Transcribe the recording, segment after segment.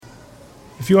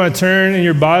If you want to turn in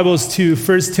your Bibles to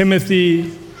 1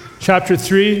 Timothy chapter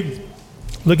 3,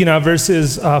 looking at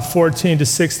verses 14 to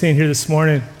 16 here this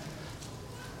morning.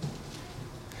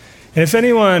 And if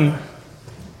anyone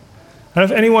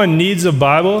needs a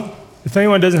Bible, if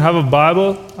anyone doesn't have a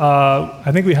Bible,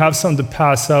 I think we have some to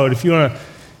pass out. If you want to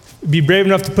be brave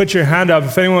enough to put your hand up,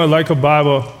 if anyone would like a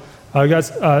Bible, I got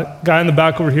a guy in the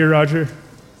back over here, Roger.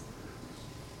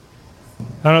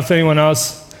 I don't know if anyone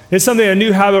else. It's something, a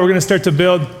new habit we're going to start to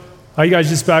build. Are you guys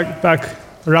just back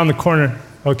around the corner?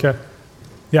 Okay.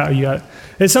 Yeah, you got it.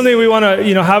 It's something we want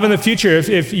to, have in the future.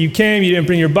 If you came, you didn't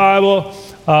bring your Bible,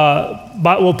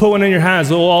 we'll put one in your hands.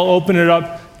 We'll all open it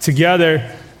up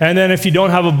together. And then if you don't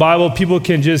have a Bible, you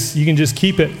can just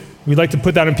keep it. We'd like to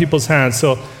put that in people's hands.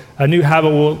 So a new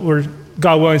habit we're,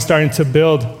 God willing, starting to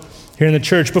build here in the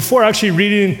church. Before actually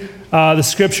reading the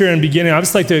scripture and beginning, I'd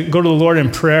just like to go to the Lord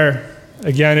in prayer.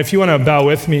 Again, if you want to bow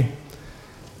with me.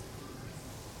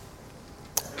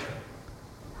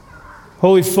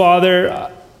 Holy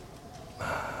Father,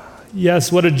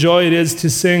 yes, what a joy it is to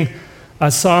sing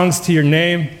songs to your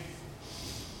name.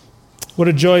 What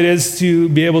a joy it is to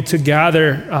be able to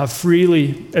gather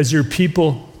freely as your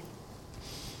people.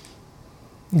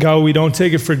 God, we don't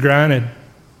take it for granted.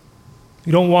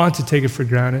 We don't want to take it for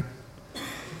granted.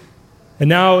 And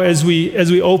now as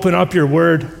we open up your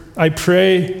word, I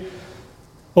pray,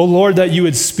 oh Lord, that you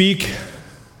would speak.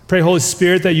 Pray, Holy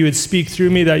Spirit, that you would speak through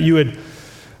me, that you would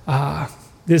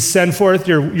just send forth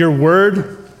your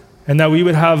word, and that we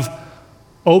would have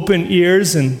open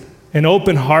ears and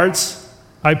open hearts.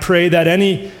 I pray that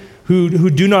any who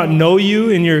do not know you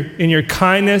in your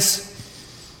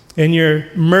kindness, in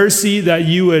your mercy, that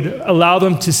you would allow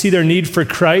them to see their need for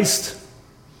Christ,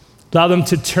 allow them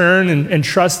to turn and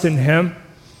trust in him.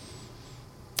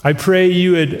 I pray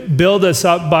you would build us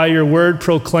up by your word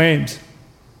proclaimed.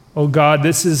 Oh God,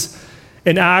 this is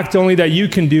an act only that you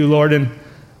can do, Lord. And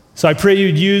so I pray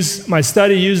you'd use my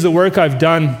study, use the work I've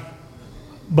done.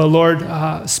 But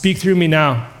Lord, speak through me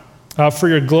now for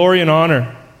your glory and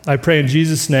honor. I pray in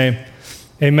Jesus' name.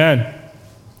 Amen.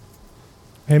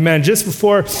 Amen. Just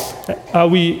before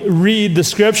we read the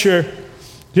scripture,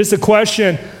 just a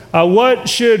question. What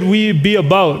should we be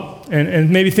about? And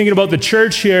maybe thinking about the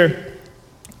church here.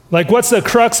 Like, what's the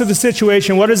crux of the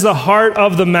situation? What is the heart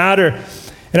of the matter?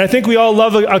 And I think we all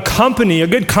love a company, a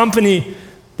good company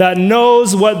that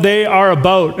knows what they are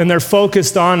about and they're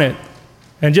focused on it.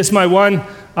 And just my one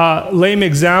lame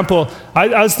example,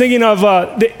 I was thinking of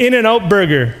the In-N-Out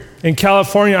Burger in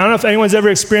California. I don't know if anyone's ever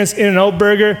experienced In-N-Out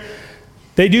Burger.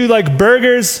 They do like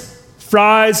burgers,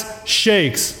 fries,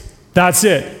 shakes. That's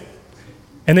it.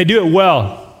 And they do it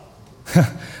well.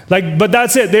 But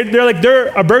that's it. They're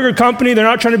a burger company. They're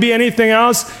not trying to be anything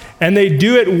else, and they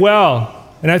do it well.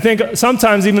 And I think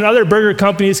sometimes even other burger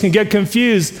companies can get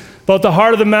confused about the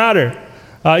heart of the matter.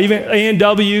 Even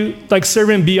A&W, like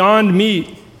serving Beyond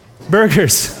Meat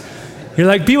burgers. You're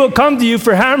like, people come to you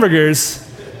for hamburgers.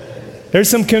 There's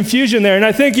some confusion there. And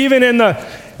I think even in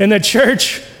the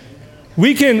church,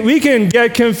 we can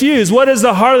get confused. What is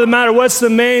the heart of the matter? What's the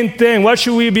main thing? What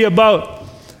should we be about?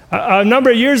 A number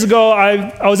of years ago,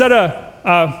 I was at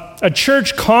a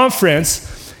church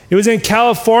conference. It was in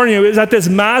California. It was at this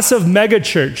massive mega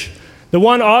church. The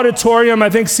one auditorium, I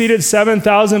think, seated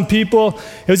 7,000 people.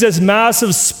 It was this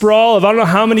massive sprawl of I don't know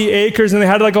how many acres, and they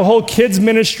had like a whole kids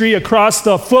ministry across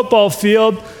the football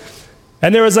field.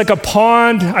 And there was like a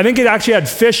pond. I think it actually had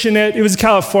fish in it. It was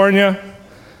California.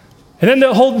 And then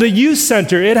the youth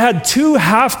center, it had 2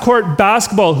 half-court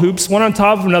basketball hoops, one on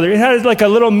top of another. It had like a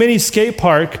little mini skate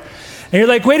park. And you're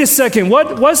like, wait a second,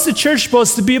 what's the church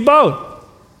supposed to be about?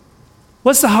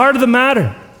 What's the heart of the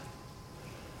matter?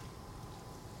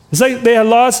 It's like they had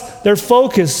lost their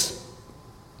focus.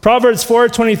 Proverbs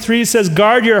 4:23 says,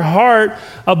 guard your heart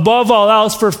above all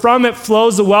else, for from it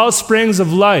flows the well springs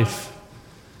of life.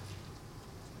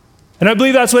 And I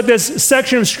believe that's what this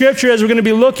section of scripture, as we're going to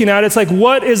be looking at, it's like,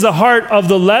 what is the heart of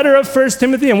the letter of 1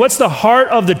 Timothy, and what's the heart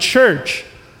of the church?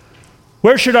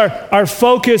 Where should our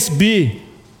focus be?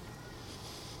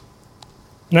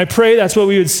 And I pray that's what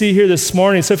we would see here this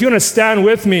morning. So if you want to stand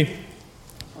with me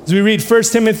as we read 1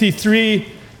 Timothy 3,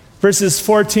 verses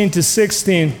 14 to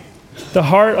 16, the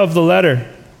heart of the letter.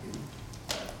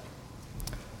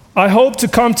 I hope to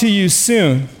come to you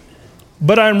soon,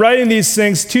 but I'm writing these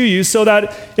things to you so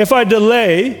that if I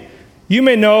delay, you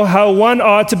may know how one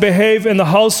ought to behave in the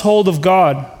household of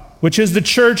God, which is the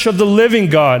church of the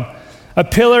living God, a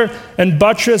pillar and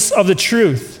buttress of the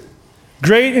truth.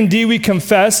 Great indeed, we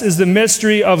confess, is the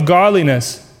mystery of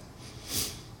godliness.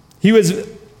 He was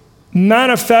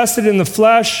manifested in the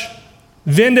flesh,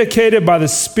 vindicated by the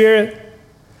Spirit,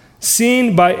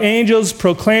 seen by angels,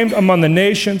 proclaimed among the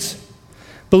nations,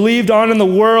 believed on in the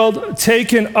world,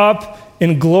 taken up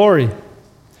in glory.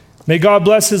 May God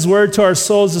bless his word to our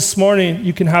souls this morning.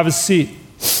 You can have a seat.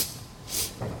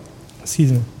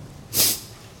 Excuse me.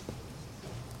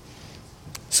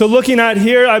 So looking at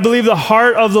here, I believe the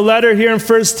heart of the letter here in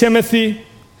 1 Timothy,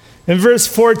 in verse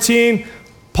 14,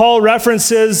 Paul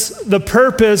references the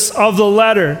purpose of the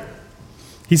letter.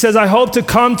 He says, I hope to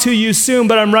come to you soon,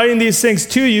 but I'm writing these things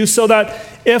to you so that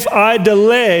if I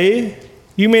delay,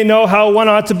 you may know how one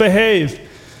ought to behave.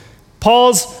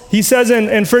 He says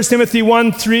in 1 Timothy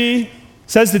 1:3,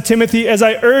 says to Timothy, as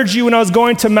I urged you when I was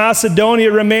going to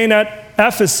Macedonia, remain at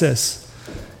Ephesus.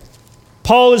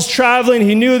 Paul was traveling.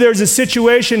 He knew there was a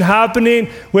situation happening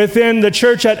within the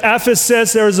church at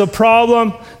Ephesus. There was a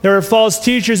problem. There were false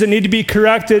teachers that need to be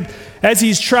corrected. As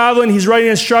he's traveling, he's writing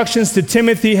instructions to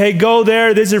Timothy. Hey, go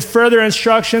there. These are further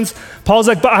instructions. Paul's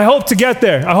like, but I hope to get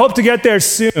there. I hope to get there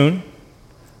soon.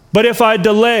 But if I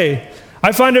delay,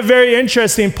 I find it very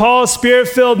interesting. Paul,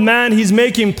 spirit-filled man, he's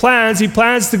making plans. He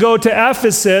plans to go to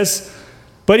Ephesus,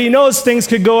 but he knows things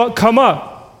could come up.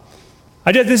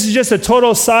 This is just a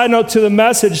total side note to the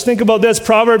message. Think about this.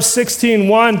 Proverbs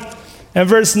 16:1 and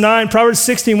verse 9. Proverbs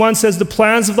 16:1 says, the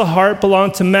plans of the heart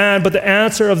belong to man, but the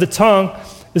answer of the tongue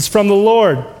is from the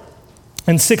Lord.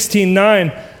 And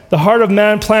 16:9, the heart of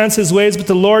man plans his ways, but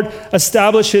the Lord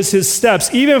establishes his steps.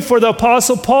 Even for the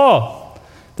Apostle Paul,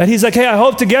 that he's like, hey, I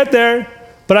hope to get there,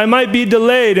 but I might be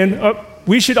delayed. And I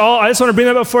just want to bring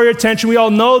that before your attention. We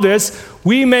all know this.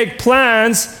 We make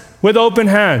plans with open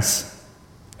hands.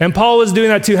 And Paul was doing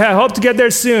that too. Hey, I hope to get there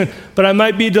soon, but I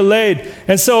might be delayed.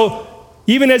 And so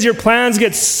even as your plans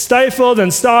get stifled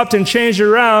and stopped and changed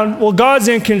around, well, God's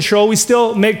in control. We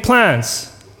still make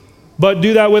plans, but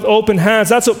do that with open hands.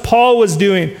 That's what Paul was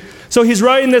doing. So he's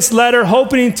writing this letter,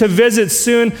 hoping to visit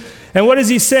soon. And what is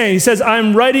he saying? He says,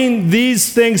 I'm writing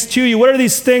these things to you. What are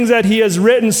these things that he has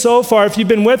written so far? If you've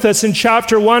been with us in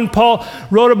chapter 1, Paul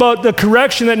wrote about the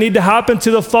correction that need to happen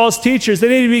to the false teachers. They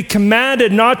need to be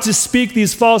commanded not to speak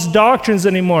these false doctrines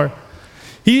anymore.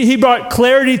 He brought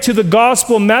clarity to the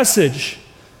gospel message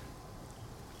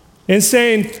in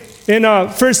saying in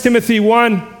 1 Timothy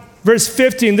 1, verse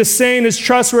 15, the saying is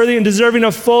trustworthy and deserving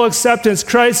of full acceptance.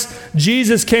 Christ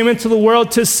Jesus came into the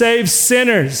world to save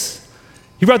sinners.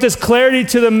 He brought this clarity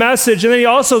to the message. And then he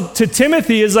also, to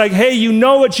Timothy, is like, hey, you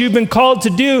know what you've been called to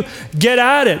do. Get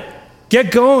at it. Get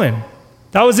going.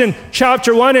 That was in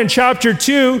chapter 1. In chapter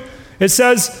 2, it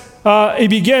says, he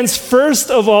begins first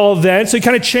of all then. So he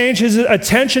kind of changed his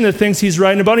attention to things he's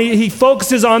writing about. He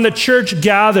focuses on the church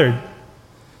gathered.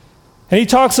 And he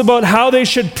talks about how they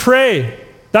should pray.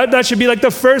 That should be like the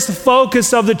first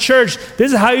focus of the church.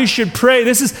 This is how you should pray.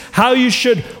 This is how you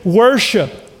should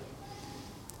worship.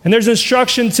 And there's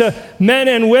instruction to men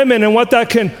and women and what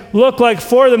that can look like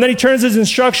for them. Then he turns his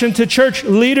instruction to church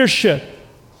leadership.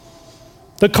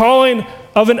 The calling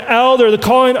of an elder, the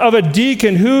calling of a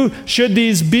deacon, who should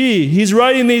these be? He's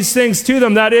writing these things to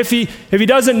them that if he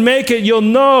doesn't make it, you'll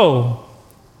know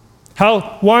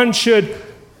how one should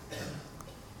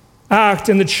act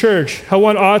in the church, how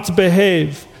one ought to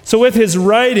behave. So with his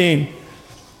writing,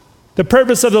 the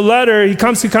purpose of the letter, he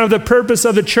comes to kind of the purpose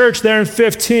of the church there in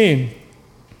 15.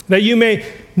 That you may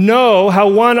know how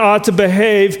one ought to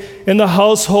behave in the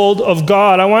household of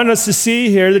God. I want us to see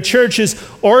here the church is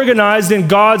organized in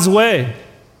God's way.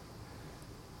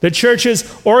 The church is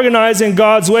organized in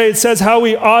God's way. It says how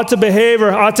we ought to behave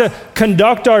or ought to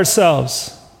conduct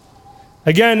ourselves.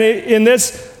 Again, in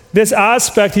this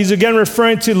aspect, he's again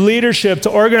referring to leadership, to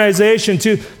organization,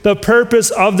 to the purpose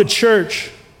of the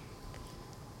church.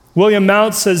 William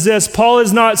Mount says this, Paul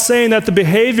is not saying that the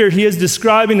behavior he is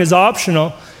describing is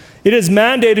optional. It is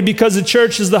mandated because the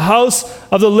church is the house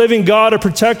of the living God, a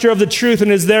protector of the truth,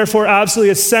 and is therefore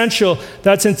absolutely essential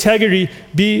that its integrity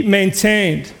be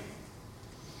maintained.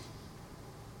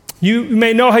 You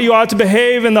may know how you ought to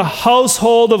behave in the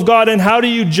household of God. And how do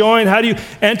you join? How do you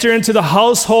enter into the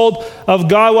household of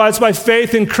God? Well, it's by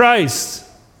faith in Christ.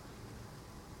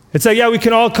 It's like, yeah, we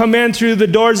can all come in through the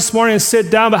doors this morning and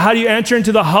sit down, but how do you enter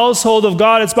into the household of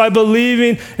God? It's by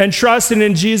believing and trusting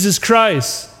in Jesus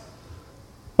Christ.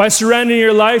 By surrendering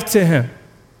your life to him.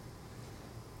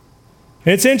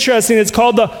 And it's interesting, it's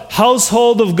called the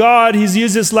household of God. He's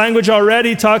used this language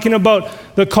already, talking about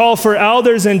the call for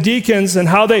elders and deacons and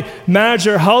how they manage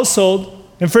their household.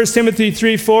 In 1 Timothy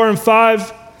 3, 4, and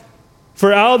 5,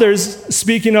 for elders,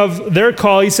 speaking of their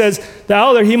call, he says, the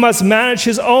elder, he must manage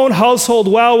his own household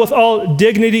well with all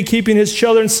dignity, keeping his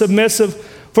children submissive.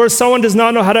 For if someone does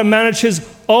not know how to manage his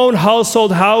own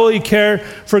household, how will he care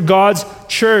for God's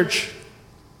church?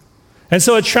 And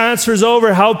so it transfers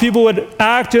over how people would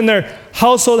act in their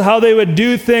household, how they would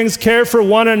do things, care for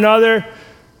one another,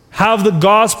 have the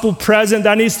gospel present.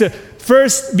 That needs to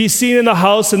first be seen in the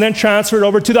house and then transferred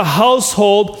over to the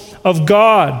household of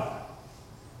God.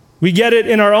 We get it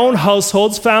in our own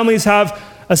households. Families have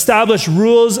established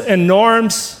rules and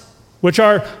norms which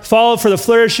are followed for the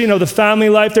flourishing of the family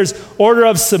life. There's order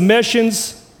of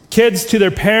submissions, kids to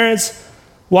their parents,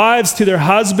 wives to their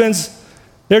husbands.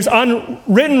 There's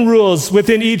unwritten rules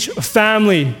within each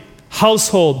family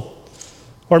household,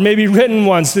 or maybe written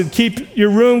ones to keep your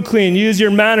room clean, use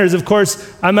your manners. Of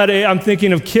course, I'm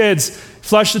thinking of kids.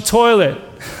 Flush the toilet.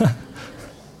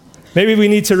 Maybe we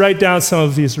need to write down some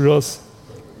of these rules.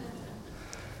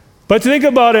 But to think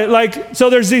about it, so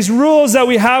there's these rules that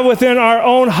we have within our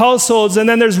own households, and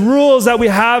then there's rules that we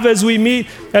have as we meet,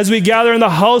 as we gather in the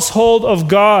household of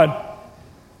God,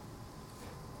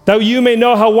 that you may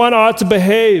know how one ought to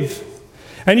behave.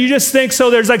 And you just think, so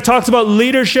there's talks about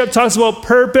leadership, talks about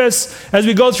purpose. As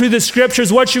we go through the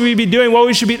scriptures, what should we be doing? Well,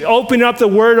 we should be opening up the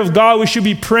word of God. We should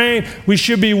be praying. We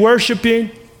should be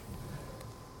worshiping.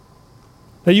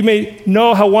 That you may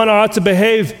know how one ought to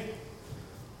behave.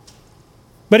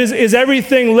 But is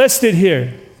everything listed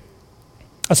here?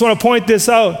 I just want to point this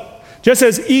out. Just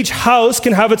as each house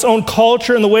can have its own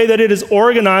culture and the way that it is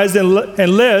organized and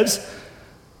lives,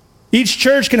 each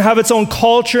church can have its own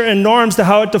culture and norms to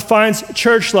how it defines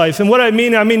church life. And what I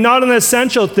mean not in the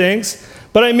essential things,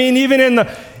 but I mean even in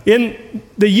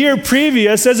the year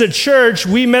previous, as a church,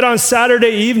 we met on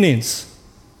Saturday evenings.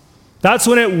 That's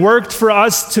when it worked for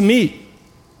us to meet.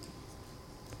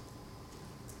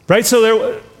 Right?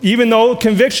 So even though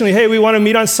convictionally, hey, we want to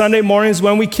meet on Sunday mornings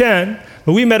when we can,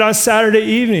 but we met on Saturday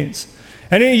evenings.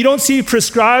 And you don't see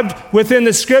prescribed within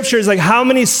the scriptures, how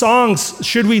many songs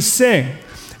should we sing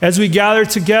as we gather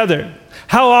together?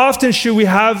 How often should we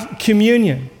have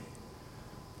communion?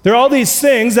 There are all these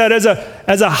things that as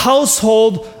a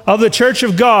household of the church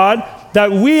of God,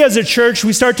 that we as a church,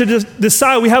 we start to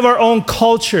decide. We have our own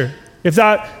culture, if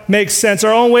that makes sense,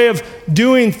 our own way of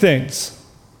doing things.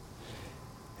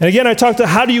 And again, I talked about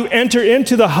how do you enter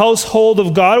into the household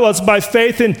of God? Well, it's by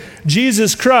faith in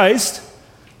Jesus Christ.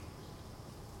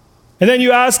 And then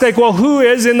you ask, who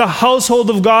is in the household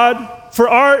of God for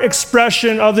our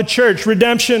expression of the church,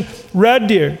 Redemption Red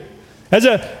Deer? As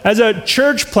a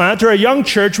church plant or a young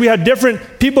church, we had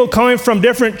different people coming from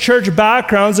different church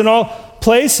backgrounds in all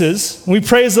places. We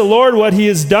praise the Lord what he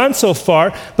has done so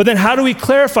far. But then how do we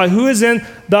clarify who is in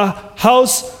the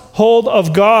household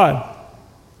of God?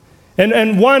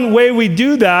 And one way we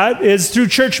do that is through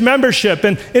church membership.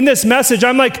 And in this message,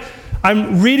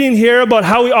 I'm reading here about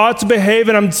how we ought to behave,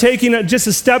 and I'm taking just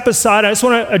a step aside. I just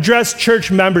want to address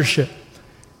church membership.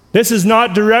 This is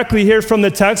not directly here from the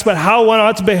text, but how one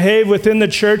ought to behave within the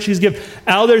church. He's given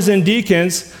elders and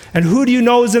deacons. And who do you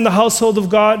know is in the household of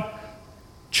God?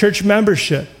 Church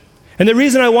membership. And the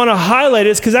reason I want to highlight it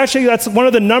is because actually that's one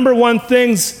of the number one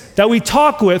things that we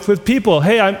talk with people.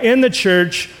 Hey, I'm in the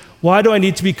church. Why do I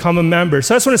need to become a member?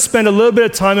 So I just want to spend a little bit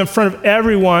of time in front of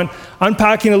everyone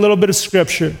unpacking a little bit of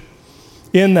scripture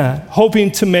in that,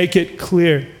 hoping to make it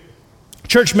clear.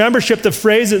 Church membership, the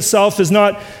phrase itself is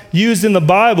not used in the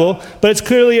Bible, but it's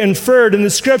clearly inferred in the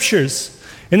scriptures.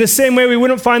 In the same way, we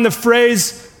wouldn't find the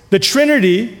phrase, the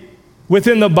Trinity,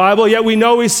 within the Bible, yet we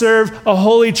know we serve a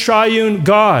holy triune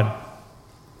God.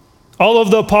 All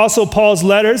of the Apostle Paul's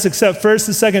letters, except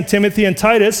 1st and 2nd Timothy and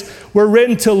Titus, were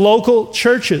written to local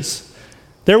churches.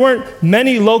 There weren't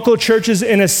many local churches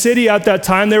in a city at that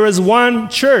time. There was one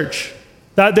church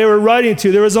that they were writing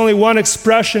to. There was only one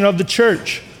expression of the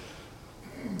church.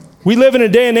 We live in a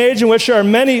day and age in which there are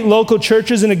many local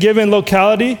churches in a given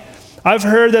locality. I've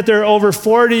heard that there are over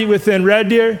 40 within Red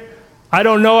Deer. I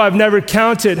don't know, I've never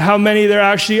counted how many there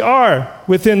actually are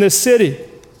within this city.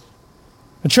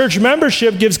 And church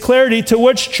membership gives clarity to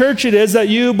which church it is that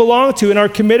you belong to and are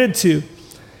committed to.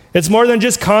 It's more than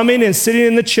just coming and sitting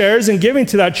in the chairs and giving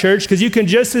to that church, because you can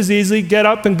just as easily get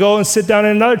up and go and sit down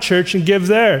in another church and give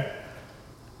there.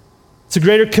 It's a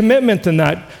greater commitment than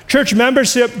that. Church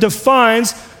membership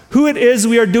defines who it is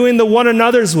we are doing the one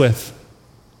another's with.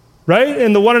 Right?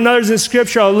 And the one another's in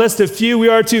Scripture, I'll list a few. We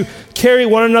are to carry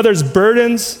one another's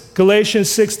burdens, Galatians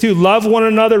 6:2. Love one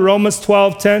another, Romans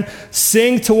 12:10.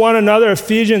 Sing to one another,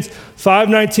 Ephesians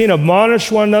 5:19.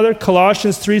 Admonish one another,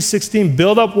 Colossians 3:16.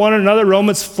 Build up one another,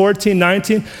 Romans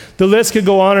 14:19. The list could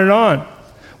go on and on.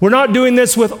 We're not doing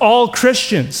this with all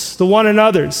Christians, the one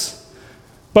another's.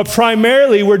 But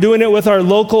primarily, we're doing it with our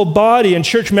local body, and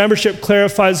church membership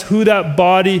clarifies who that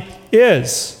body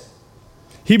is.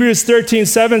 Hebrews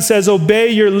 13:7 says, obey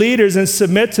your leaders and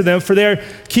submit to them, for they are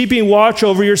keeping watch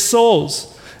over your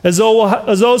souls. As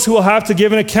those who will have to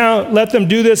give an account, let them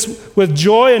do this with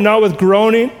joy and not with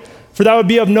groaning, for that would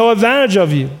be of no advantage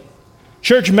of you.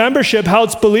 Church membership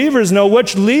helps believers know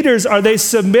which leaders are they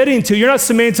submitting to. You're not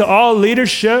submitting to all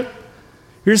leadership.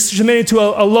 You're submitting to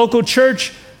a local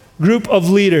church group of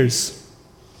leaders.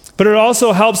 But it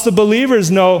also helps the believers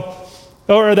know,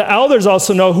 or the elders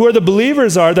also know, who are the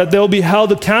believers are that they'll be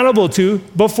held accountable to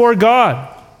before God.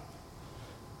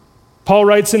 Paul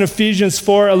writes in Ephesians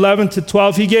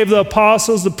 4:11-12, he gave the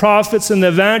apostles, the prophets, and the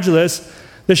evangelists,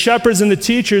 the shepherds and the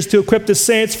teachers to equip the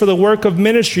saints for the work of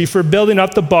ministry, for building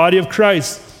up the body of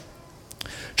Christ.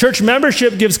 Church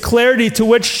membership gives clarity to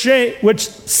which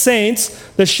saints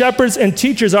the shepherds and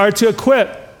teachers are to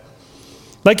equip.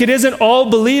 Like it isn't all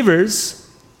believers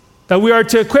that we are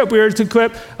to equip. We are to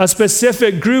equip a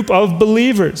specific group of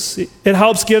believers. It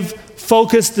helps give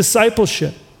focused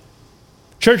discipleship.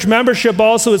 Church membership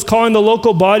also is calling the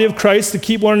local body of Christ to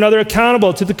keep one another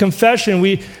accountable to the confession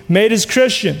we made as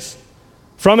Christians.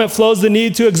 From it flows the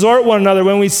need to exhort one another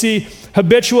when we see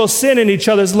habitual sin in each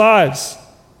other's lives.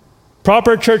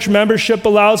 Proper church membership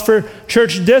allows for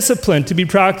church discipline to be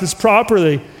practiced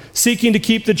properly, seeking to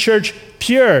keep the church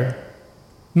pure.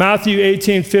 Matthew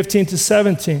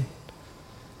 18:15-17.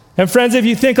 And friends, if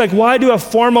you think like, why do a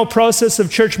formal process of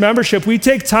church membership? We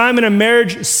take time in a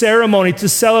marriage ceremony to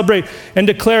celebrate and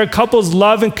declare a couple's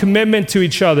love and commitment to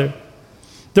each other.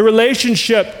 The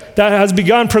relationship that has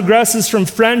begun progresses from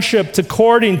friendship to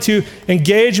courting to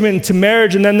engagement to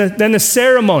marriage and then the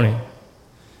ceremony.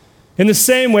 In the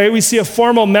same way, we see a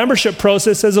formal membership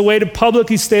process as a way to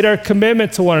publicly state our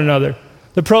commitment to one another.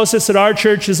 The process at our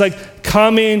church is like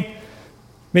coming,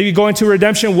 maybe going to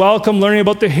Redemption Welcome, learning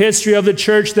about the history of the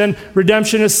church, then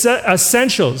Redemption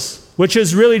Essentials, which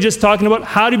is really just talking about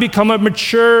how to become a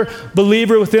mature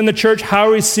believer within the church. How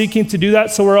are we seeking to do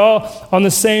that so we're all on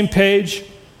the same page?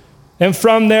 And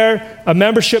from there, a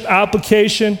membership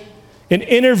application, an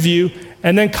interview,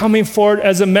 and then coming forward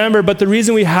as a member. But the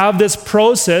reason we have this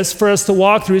process for us to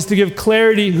walk through is to give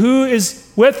clarity who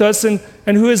is with us and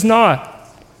who is not.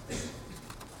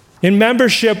 In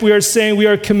membership, we are saying we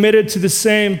are committed to the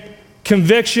same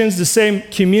convictions, the same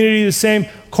community, the same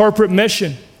corporate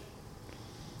mission.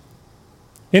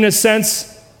 In a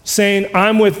sense, saying,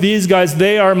 I'm with these guys,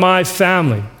 they are my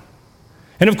family.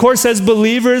 And of course, as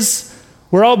believers,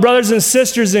 we're all brothers and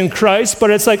sisters in Christ,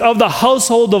 but it's like of the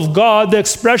household of God, the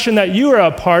expression that you are a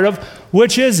part of,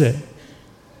 which is it?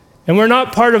 And we're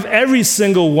not part of every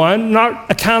single one,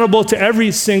 not accountable to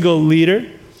every single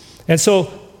leader. And so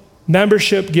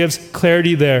membership gives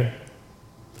clarity there.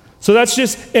 So that's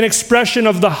just an expression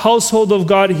of the household of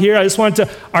God here. I just wanted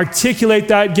to articulate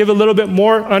that, give a little bit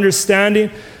more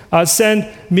understanding.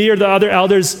 Send me or the other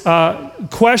elders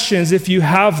questions if you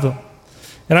have them.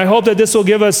 And I hope that this will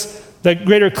give us the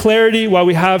greater clarity while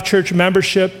we have church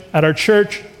membership at our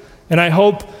church. And I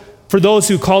hope for those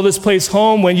who call this place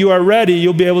home, when you are ready,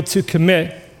 you'll be able to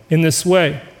commit in this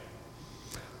way.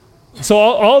 So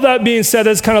all that being said,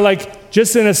 that's kind of like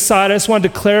just an aside. I just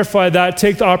wanted to clarify that,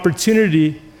 take the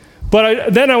opportunity.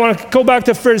 But then I want to go back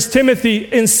to 1 Timothy.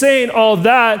 In saying all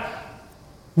that,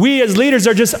 we as leaders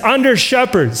are just under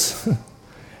shepherds.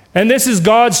 And this is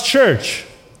God's church,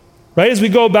 right? As we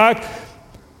go back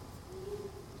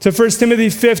to 1 Timothy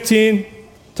 15,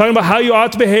 talking about how you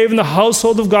ought to behave in the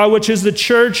household of God, which is the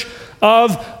church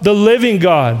of the living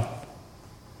God.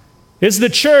 It's the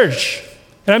church.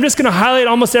 And I'm just going to highlight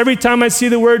almost every time I see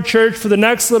the word church for the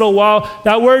next little while.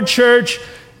 That word church,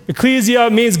 ecclesia,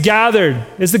 means gathered.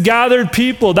 It's the gathered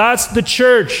people. That's the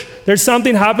church. There's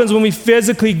something happens when we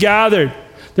physically gather.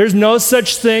 There's no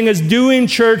such thing as doing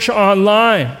church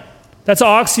online. That's an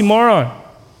oxymoron.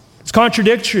 It's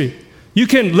contradictory. You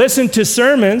can listen to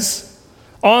sermons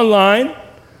online,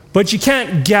 but you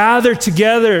can't gather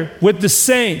together with the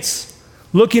saints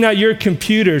looking at your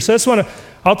computer. So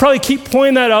I'll probably keep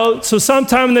pointing that out. So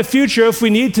sometime in the future, if we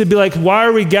need to be like, why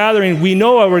are we gathering? We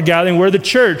know why we're gathering. We're the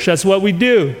church. That's what we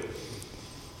do.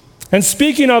 And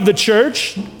speaking of the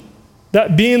church,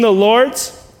 that being the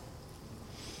Lord's,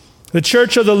 the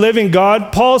church of the living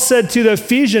God, Paul said to the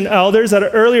Ephesian elders at an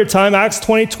earlier time, Acts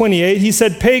 20:28, he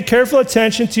said, pay careful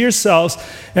attention to yourselves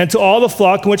and to all the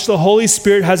flock in which the Holy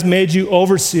Spirit has made you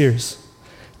overseers,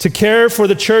 to care for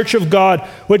the church of God,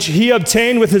 which he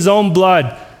obtained with his own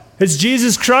blood. It's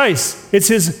Jesus Christ. It's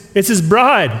his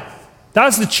bride.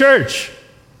 That's the church.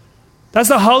 That's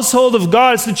the household of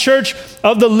God. It's the church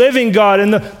of the living God.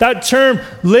 And that term,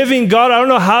 living God, I don't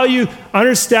know how you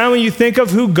understand when you think of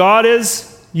who God is.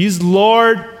 Use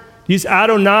Lord, use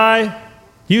Adonai,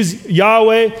 use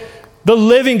Yahweh. The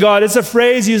living God, it's a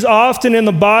phrase used often in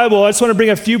the Bible. I just want to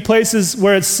bring a few places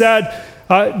where it's said.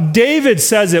 David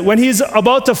says it when he's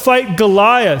about to fight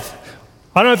Goliath.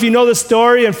 I don't know if you know the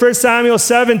story in 1 Samuel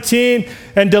 17,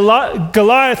 and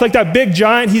Goliath, like that big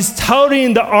giant, he's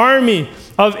touting the army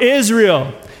of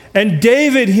Israel. And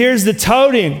David hears the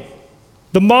touting,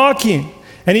 the mocking.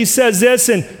 And he says this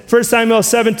in 1 Samuel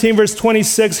 17, verse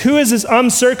 26, "Who is this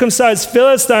uncircumcised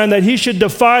Philistine that he should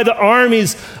defy the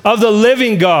armies of the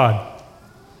living God?"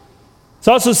 It's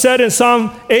also said in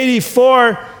Psalm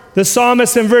 84, the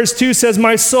psalmist in verse 2 says,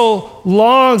 "My soul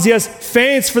longs, yes,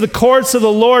 faints for the courts of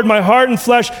the Lord. My heart and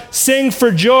flesh sing for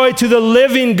joy to the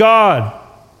living God."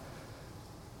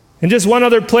 And just one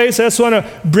other place, I just want to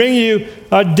bring you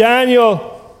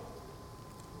Daniel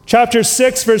chapter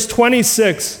 6, verse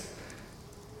 26.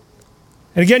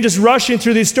 And again, just rushing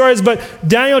through these stories, but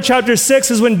Daniel chapter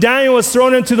 6 is when Daniel was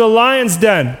thrown into the lion's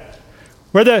den,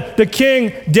 where the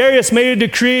king Darius made a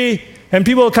decree, and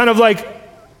people kind of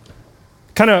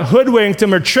hoodwinked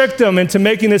him or tricked him into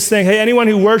making this thing, hey, anyone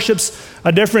who worships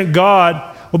a different god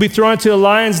will be thrown into the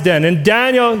lion's den. And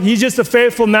Daniel, he's just a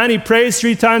faithful man. He prays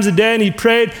 3 times a day, and he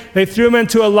prayed. They threw him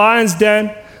into a lion's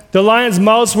den. The lion's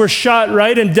mouths were shut,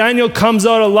 right? And Daniel comes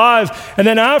out alive. And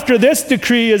then after this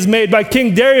decree is made by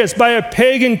King Darius, by a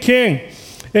pagan king,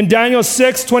 in Daniel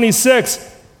 6:26,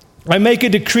 "I make a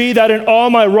decree that in all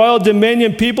my royal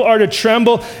dominion people are to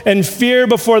tremble and fear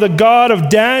before the God of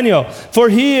Daniel. For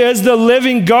he is the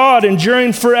living God,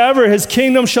 enduring forever. His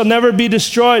kingdom shall never be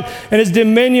destroyed, and his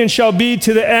dominion shall be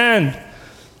to the end."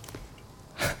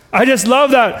 I just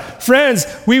love that. Friends,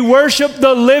 we worship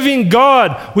the living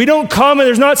God. We don't come and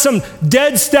there's not some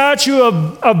dead statue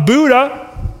of Buddha.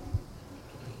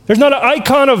 There's not an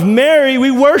icon of Mary. We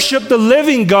worship the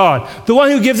living God, the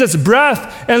one who gives us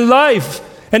breath and life.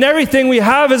 And everything we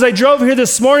have. As I drove here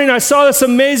this morning, I saw this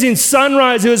amazing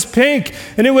sunrise. It was pink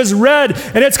and it was red.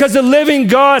 And it's because the living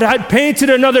God had painted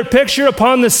another picture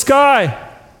upon the sky.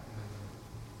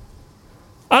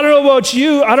 I don't know about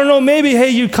you. I don't know, maybe,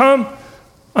 hey, you come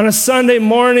on a Sunday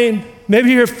morning.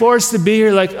 Maybe you're forced to be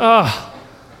here like,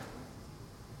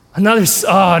 another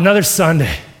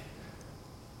Sunday.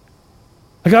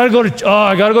 I gotta go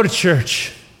to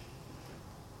church.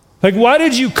 Like, why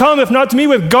did you come if not to meet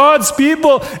with God's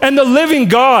people and the living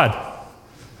God?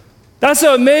 That's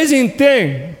an amazing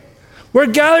thing. We're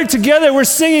gathered together, we're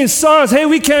singing songs. Hey,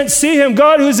 we can't see him,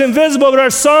 God who's invisible, but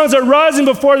our songs are rising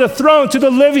before the throne to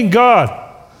the living God.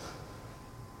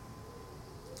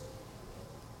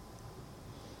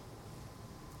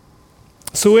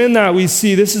 So in that we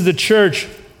see this is the church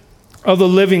of the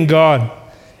living God.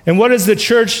 And what is the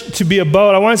church to be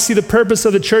about? I want to see the purpose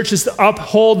of the church is to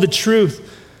uphold the truth.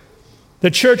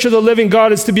 The church of the living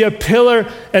God is to be a pillar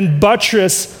and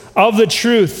buttress of the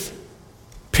truth.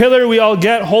 Pillar we all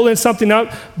get, holding something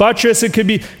up. Buttress, it could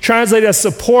be translated as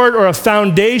support or a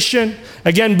foundation.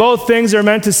 Again, both things are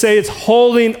meant to say it's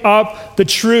holding up the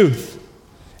truth.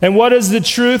 And what is the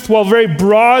truth? Well, very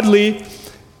broadly,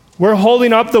 we're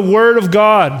holding up the Word of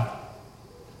God.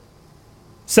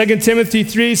 2 Timothy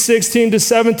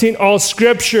 3:16-17, all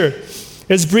Scripture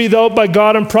is breathed out by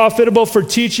God and profitable for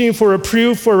teaching, for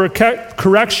reproof, for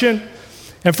correction,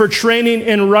 and for training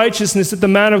in righteousness, that the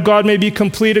man of God may be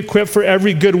complete, equipped for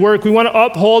every good work. We want to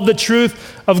uphold the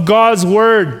truth of God's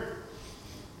Word.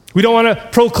 We don't want to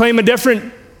proclaim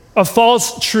a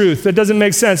false truth. That doesn't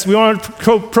make sense. We want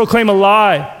to proclaim a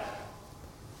lie.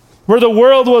 Where the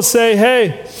world will say,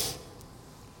 hey,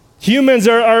 humans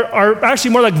are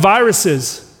actually more like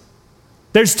viruses.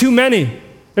 There's too many.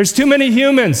 There's too many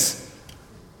humans.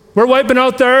 We're wiping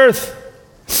out the earth.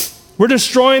 We're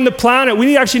destroying the planet.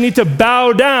 We actually need to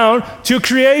bow down to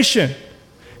creation.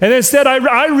 And instead,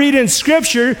 I read in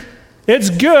Scripture, it's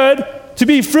good to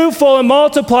be fruitful and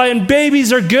multiply, and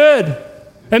babies are good.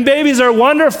 And babies are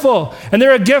wonderful. And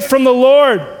they're a gift from the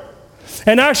Lord.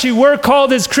 And actually, we're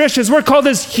called as Christians, we're called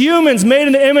as humans made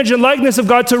in the image and likeness of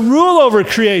God to rule over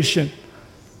creation.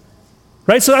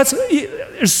 Right? So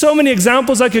there's so many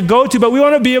examples I could go to, but we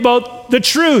want to be about the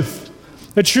truth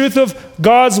of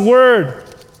God's Word.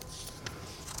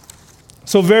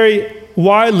 So very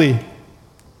widely,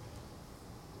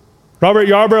 Robert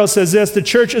Yarbrough says this: the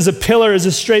church as a pillar is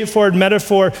a straightforward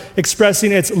metaphor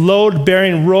expressing its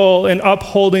load-bearing role in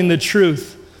upholding the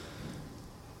truth.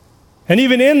 And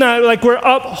even in that, like, we're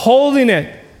upholding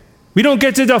it. We don't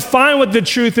get to define what the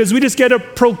truth is. We just get to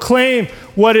proclaim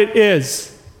what it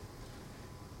is.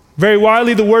 Very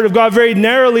widely, the Word of God. Very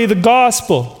narrowly, the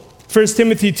gospel. 1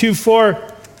 Timothy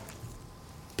 2:4,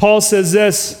 Paul says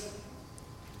this: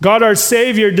 God our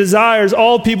Savior desires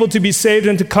all people to be saved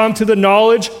and to come to the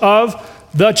knowledge of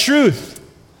the truth.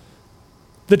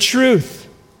 The truth.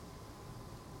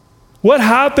 What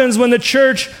happens when the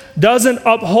church doesn't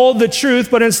uphold the truth,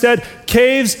 but instead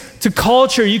caves to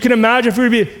culture? You can imagine if we were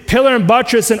to be pillar and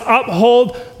buttress and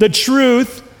uphold the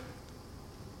truth,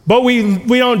 but we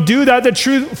don't do that, the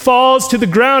truth falls to the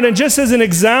ground. And just as an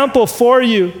example for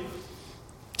you,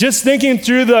 just thinking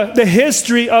through the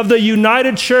history of the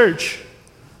United Church.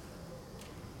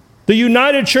 The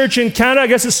United Church in Canada, I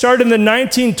guess it started in the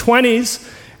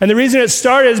 1920s. And the reason it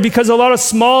started is because a lot of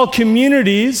small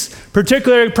communities,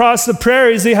 particularly across the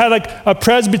prairies, they had like a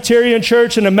Presbyterian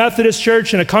church and a Methodist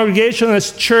church and a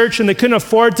Congregationalist church, and they couldn't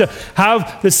afford to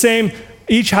have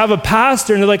each have a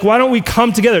pastor. And they're like, why don't we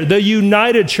come together? The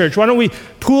United Church. Why don't we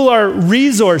pool our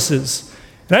resources?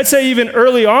 And I'd say even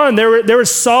early on, there were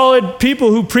solid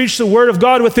people who preached the Word of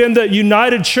God within the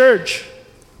United Church.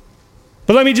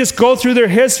 But let me just go through their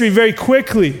history very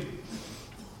quickly.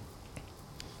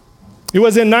 It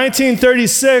was in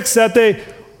 1936 that they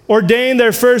ordained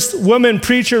their first woman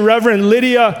preacher, Reverend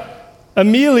Lydia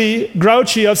Amelie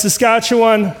Grouchy of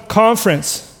Saskatchewan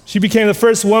Conference. She became the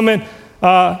first woman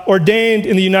ordained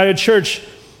in the United Church.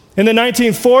 In the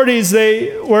 1940s,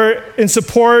 they were in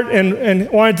support and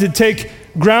wanted to take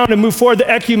ground and move forward the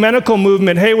ecumenical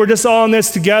movement. Hey, we're just all in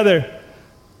this together.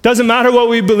 Doesn't matter what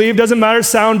we believe, doesn't matter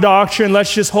sound doctrine,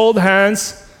 let's just hold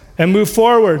hands and move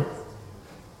forward.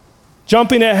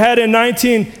 Jumping ahead in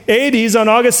 1980s, on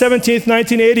August 17th,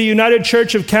 1980, United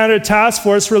Church of Canada Task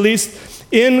Force released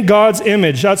In God's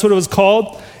Image. That's what it was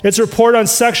called. Its report on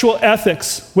sexual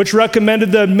ethics, which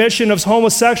recommended the admission of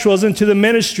homosexuals into the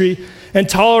ministry and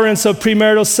tolerance of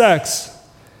premarital sex.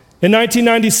 In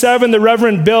 1997, the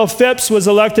Reverend Bill Phipps was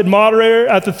elected moderator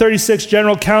at the 36th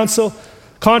General Council.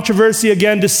 Controversy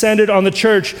again descended on the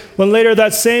church when later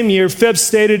that same year, Phipps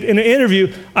stated in an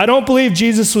interview, "I don't believe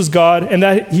Jesus was God and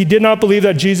that he did not believe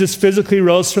that Jesus physically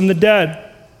rose from the dead."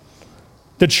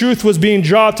 The truth was being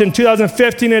dropped. In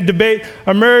 2015, a debate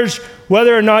emerged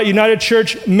whether or not United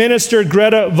Church minister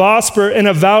Greta Vosper, an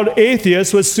avowed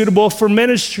atheist, was suitable for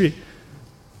ministry.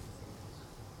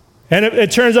 And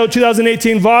it turns out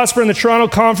 2018, Vosper and the Toronto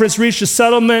Conference reached a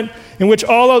settlement in which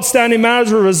all outstanding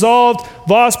matters were resolved.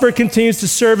 Vosper continues to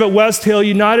serve at West Hill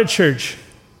United Church.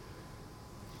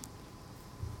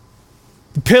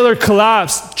 The pillar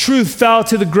collapsed. Truth fell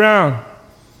to the ground.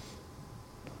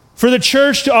 For the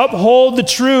church to uphold the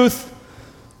truth,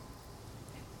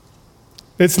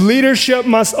 its leadership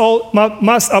must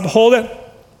uphold it.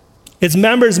 Its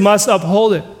members must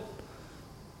uphold it.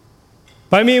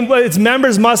 I mean, its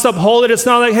members must uphold it. It's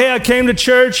not like, hey, I came to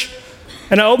church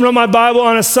and I opened up my Bible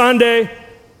on a Sunday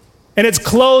and it's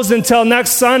closed until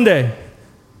next Sunday.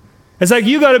 It's like,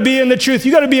 you got to be in the truth.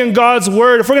 You got to be in God's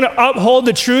Word. If we're going to uphold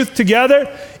the truth together,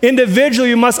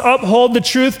 individually, you must uphold the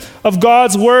truth of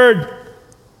God's Word.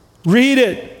 Read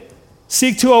it.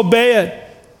 Seek to obey it.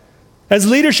 As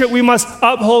leadership, we must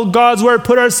uphold God's Word,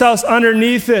 put ourselves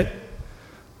underneath it.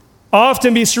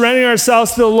 Often be surrendering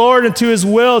ourselves to the Lord and to His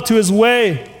will, to His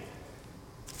way,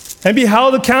 and be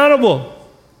held accountable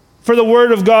for the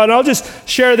Word of God. And I'll just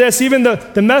share this. Even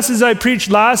the message I preached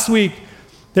last week,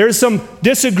 there's some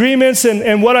disagreements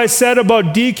in what I said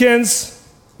about deacons,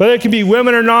 whether it can be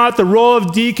women or not, the role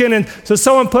of deacon. And so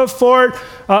someone put forward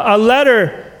a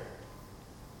letter.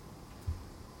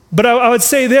 But I would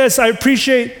say this, I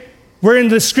appreciate we're in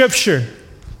the Scripture.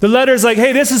 The letter is like,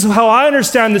 hey, this is how I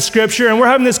understand the Scripture, and we're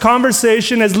having this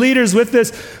conversation as leaders with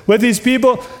these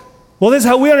people. Well, this is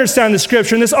how we understand the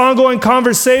Scripture, and this ongoing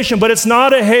conversation, but it's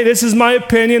not a, hey, this is my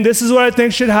opinion, this is what I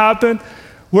think should happen.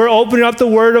 We're opening up the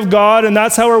Word of God, and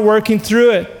that's how we're working through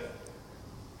it.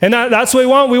 And that's what we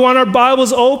want. We want our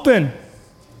Bibles open.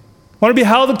 We want to be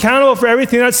held accountable for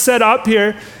everything that's said up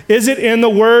here. Is it in the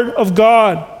Word of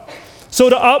God? So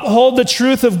to uphold the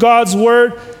truth of God's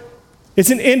Word, it's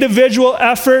an individual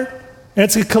effort, and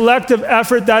it's a collective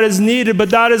effort that is needed, but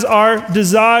that is our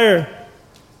desire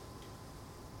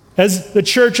as the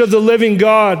church of the living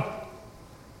God,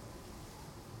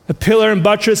 a pillar and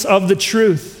buttress of the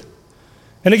truth.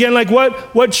 And again, like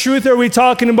what truth are we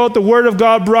talking about? The Word of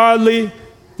God broadly,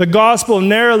 the gospel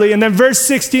narrowly. And then verse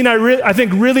 16, I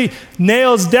think really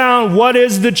nails down what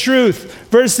is the truth.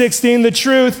 Verse 16, the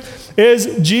truth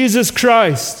is Jesus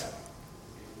Christ.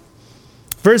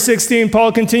 Verse 16,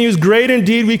 Paul continues, great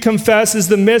indeed we confess is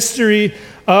the mystery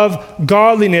of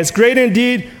godliness. Great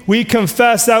indeed we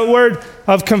confess. That word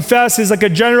of confess is like a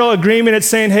general agreement. It's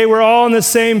saying, hey, we're all on the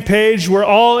same page. We're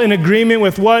all in agreement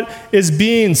with what is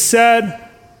being said.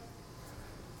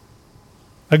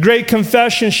 A great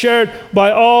confession shared by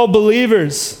all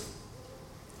believers.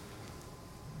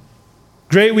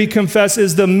 Great, we confess,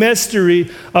 is the mystery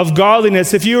of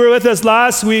godliness. If you were with us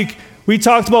last week, we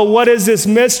talked about what is this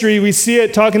mystery. We see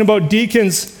it talking about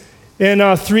deacons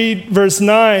in 3 verse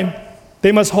 9,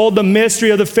 they must hold the mystery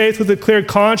of the faith with a clear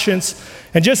conscience.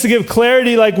 And just to give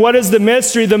clarity, like what is the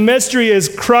mystery? The mystery is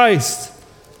Christ.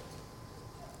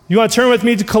 You want to turn with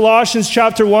me to Colossians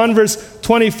chapter 1, verse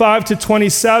 25 to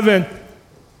 27.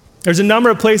 There's a number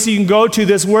of places you can go to.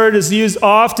 This word is used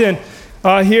often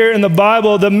here in the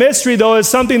Bible. The mystery, though, is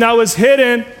something that was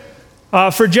hidden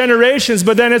for generations,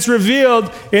 but then it's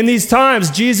revealed in these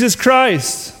times, Jesus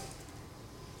Christ.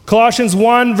 Colossians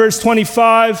 1, verse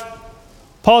 25,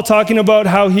 Paul talking about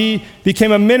how he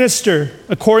became a minister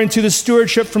according to the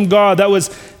stewardship from God that was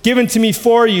given to me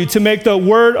for you to make the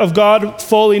word of God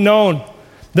fully known.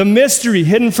 The mystery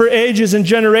hidden for ages and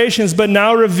generations, but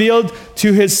now revealed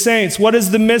to his saints. What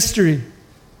is the mystery?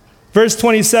 Verse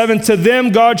 27, to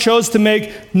them God chose to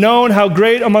make known how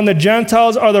great among the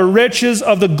Gentiles are the riches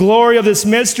of the glory of this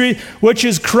mystery, which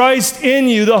is Christ in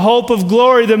you, the hope of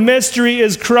glory. The mystery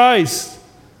is Christ.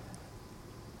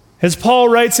 As Paul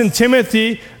writes in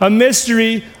Timothy, a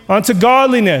mystery unto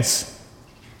godliness.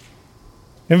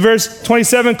 In verse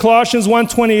 27, Colossians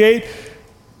 1:28,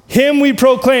 him we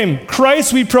proclaim,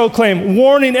 Christ we proclaim,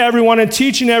 warning everyone and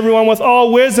teaching everyone with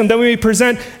all wisdom, that we may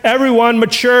present everyone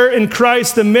mature in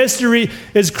Christ. The mystery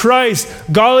is Christ.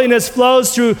 Godliness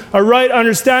flows through a right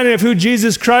understanding of who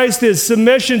Jesus Christ is,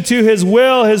 submission to his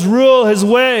will, his rule, his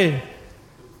way.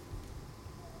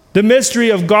 The mystery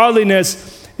of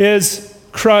godliness is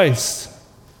Christ.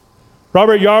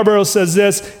 Robert Yarbrough says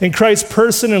this, in Christ's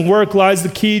person and work lies the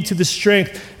key to the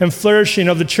strength and flourishing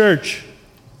of the church.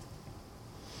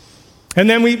 And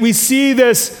then we see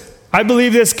this, I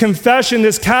believe this confession,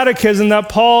 this catechism that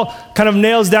Paul kind of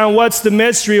nails down what's the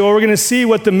mystery, or we're going to see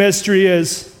what the mystery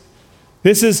is.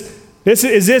 Is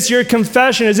this your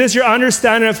confession? Is this your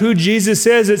understanding of who Jesus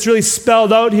is? It's really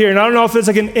spelled out here. And I don't know if it's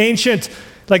like an ancient,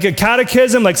 like a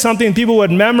catechism, like something people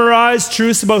would memorize,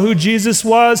 truths about who Jesus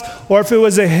was, or if it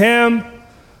was a hymn.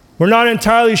 We're not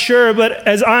entirely sure, but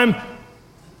as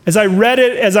I read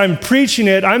it, as I'm preaching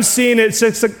it, I'm seeing it's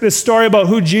like this story about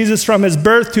who Jesus from his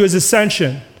birth to his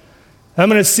ascension. I'm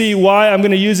going to see why I'm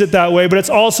going to use it that way, but it's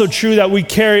also true that we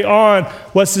carry on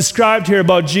what's described here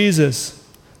about Jesus.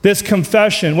 This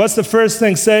confession. What's the first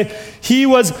thing say? He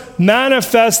was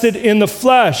manifested in the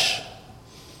flesh.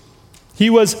 He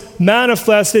was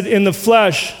manifested in the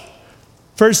flesh.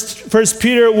 First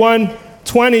Peter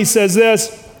 1:20 says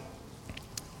this.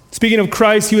 Speaking of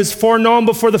Christ, he was foreknown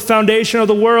before the foundation of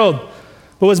the world,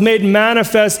 but was made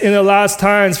manifest in the last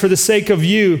times for the sake of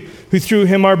you, who through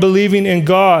him are believing in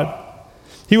God.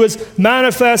 He was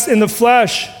manifest in the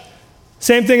flesh.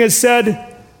 Same thing is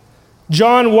said,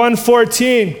 John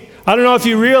 1:14. I don't know if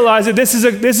you realize it. This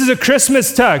is a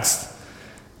Christmas text.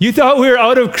 You thought we were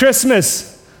out of Christmas.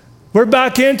 We're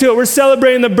back into it. We're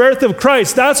celebrating the birth of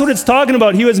Christ. That's what it's talking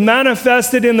about. He was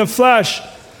manifested in the flesh.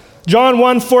 John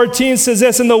 1:14 says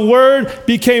this, and the Word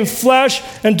became flesh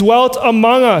and dwelt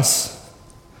among us.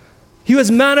 He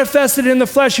was manifested in the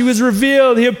flesh. He was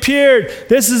revealed. He appeared.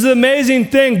 This is the amazing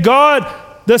thing. God,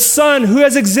 the Son, who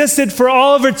has existed for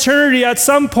all of eternity at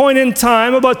some point in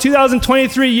time, about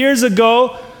 2023 years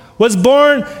ago, was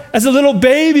born as a little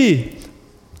baby,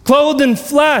 clothed in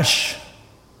flesh.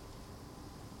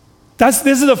 This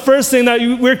is the first thing that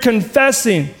we're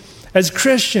confessing as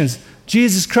Christians.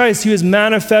 Jesus Christ, he was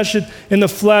manifested in the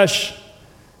flesh.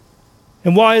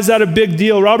 And why is that a big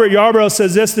deal? Robert Yarbrough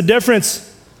says this, the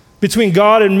difference between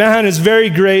God and man is very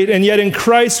great, and yet in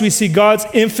Christ we see God's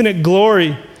infinite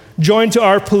glory joined to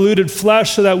our polluted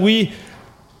flesh so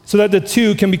that the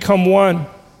two can become one.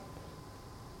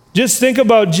 Just think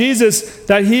about Jesus,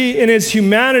 that he in his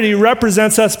humanity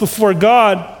represents us before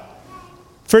God.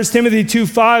 1 Timothy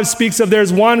 2:5 speaks of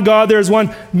there's one God, there's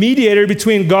one mediator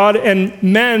between God and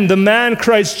men, the man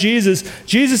Christ Jesus.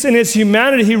 Jesus in his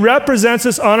humanity, he represents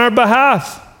us on our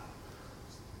behalf.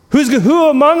 Who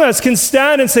among us can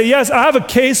stand and say, yes, I have a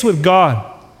case with God?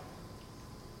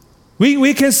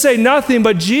 We can say nothing,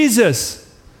 but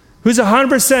Jesus, who's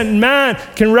 100% man,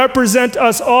 can represent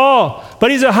us all.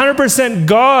 But he's 100%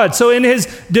 God. So in his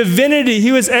divinity,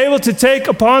 he was able to take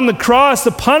upon the cross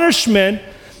the punishment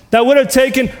that would have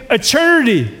taken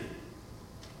eternity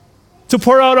to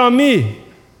pour out on me.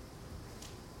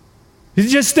 You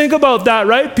just think about that,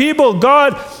 right? People,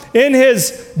 God, in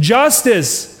his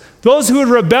justice, those who would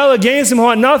rebel against him, who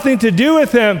want nothing to do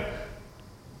with him,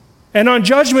 and on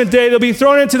Judgment Day, they'll be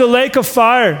thrown into the lake of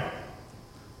fire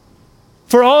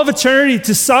for all of eternity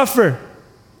to suffer.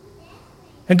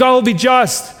 And God will be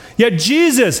just. Yet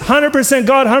Jesus, 100%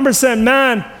 God, 100%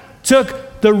 man,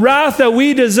 took the wrath that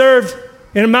we deserved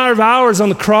in a matter of hours on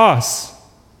the cross.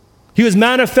 He was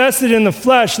manifested in the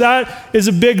flesh. That is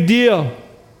a big deal.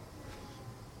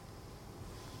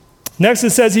 Next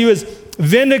it says he was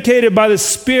vindicated by the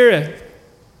Spirit.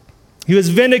 He was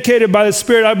vindicated by the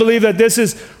Spirit. I believe that this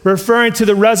is referring to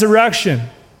the resurrection.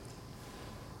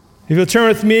 If you'll turn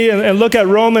with me and look at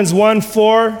Romans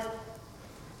 1:4.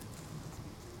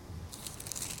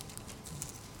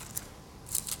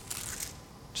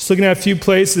 Just looking at a few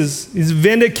places. He's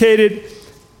vindicated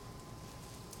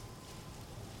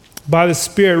by the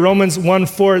Spirit. Romans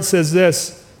 1:4, it says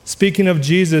this, speaking of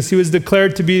Jesus, he was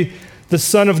declared to be the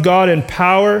Son of God in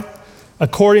power,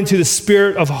 according to the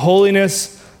Spirit of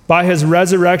holiness, by his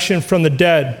resurrection from the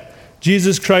dead.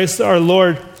 Jesus Christ our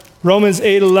Lord. Romans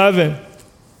 8:11.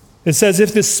 It says,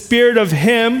 if the Spirit of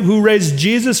him who raised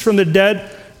Jesus from the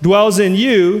dead dwells in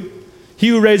you, he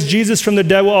who raised Jesus from the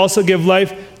dead will also give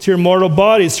life to your mortal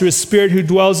bodies through his Spirit who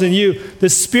dwells in you. The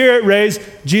Spirit raised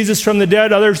Jesus from the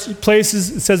dead. Other places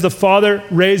it says the Father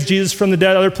raised Jesus from the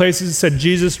dead. Other places it said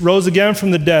Jesus rose again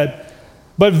from the dead.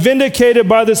 But vindicated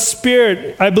by the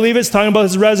Spirit, I believe it's talking about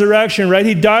his resurrection, right?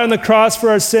 He died on the cross for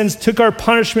our sins, took our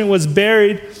punishment, was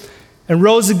buried, and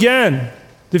rose again,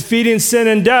 defeating sin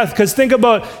and death. Because think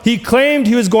about, he claimed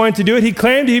he was going to do it. He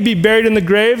claimed he'd be buried in the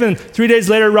grave and 3 days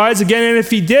later rise again. And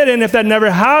if he didn't, if that never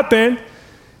happened,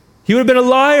 he would have been a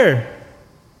liar.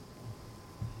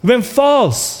 He would have been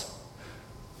false.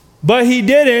 But he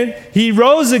didn't. He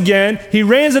rose again. He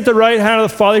reigns at the right hand of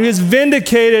the Father. He was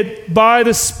vindicated by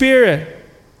the Spirit.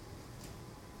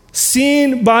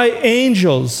 Seen by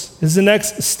angels is the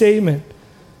next statement.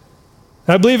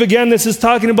 I believe, again, this is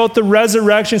talking about the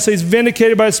resurrection. So he's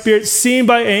vindicated by the Spirit, seen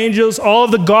by angels. All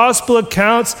of the gospel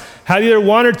accounts have either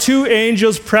one or two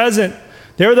angels present.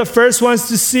 They were the first ones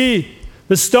to see.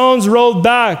 The stones rolled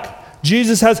back.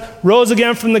 Jesus has rose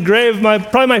again from the grave.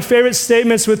 Probably my favorite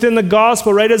statements within the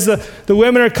gospel, right, as the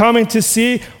women are coming to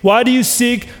see, why do you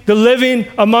seek the living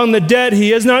among the dead?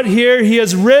 He is not here. He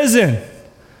has risen.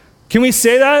 Can we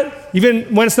say that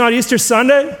even when it's not Easter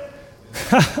Sunday?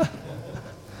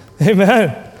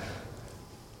 Amen.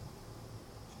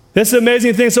 This is an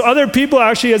amazing thing. So other people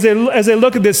actually, as they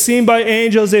look at this, seen by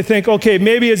angels, they think, okay,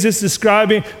 maybe it's just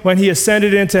describing when he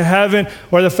ascended into heaven,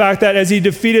 or the fact that as he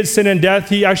defeated sin and death,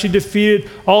 he actually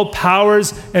defeated all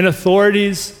powers and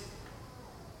authorities.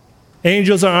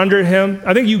 Angels are under him.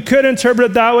 I think you could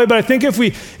interpret it that way, but I think if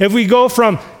we go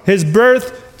from his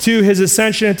birth to his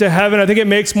ascension into heaven, I think it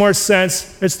makes more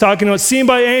sense. It's talking about seen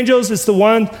by angels. It's the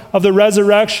one of the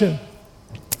resurrection.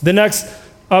 The next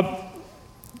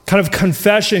kind of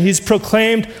confession, he's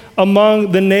proclaimed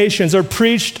among the nations, or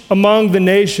preached among the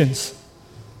nations.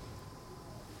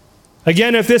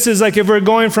 Again, if we're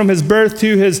going from his birth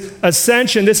to his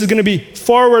ascension, this is going to be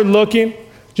forward looking.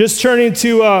 Just turning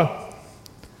to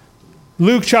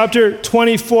Luke chapter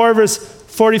 24, verse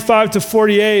 45 to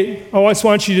 48. I just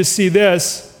want you to see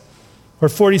this, or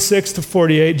 46 to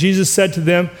 48. Jesus said to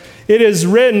them,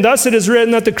 thus it is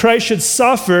written that the Christ should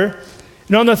suffer,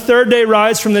 and on the third day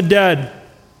rise from the dead,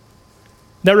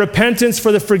 that repentance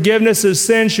for the forgiveness of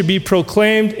sin should be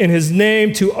proclaimed in his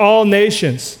name to all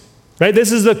nations. Right?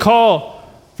 This is the call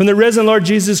from the risen Lord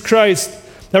Jesus Christ.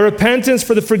 That repentance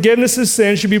for the forgiveness of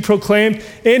sin should be proclaimed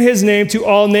in his name to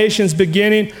all nations,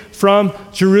 beginning from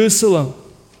Jerusalem.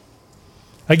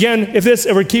 Again, if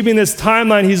we're keeping this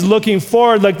timeline, he's looking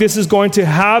forward like this is going to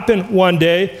happen one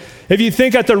day. If you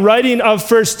think at the writing of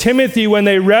 1 Timothy, when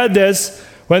they read this,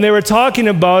 when they were talking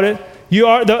about it,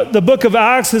 the book of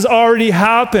Acts has already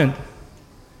happened.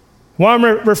 While I'm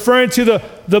referring to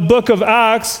the book of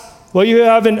Acts, well, you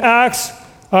have in Acts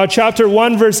chapter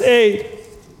 1, verse 8,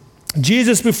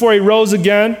 Jesus, before he rose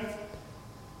again,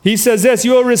 he says this,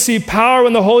 you will receive power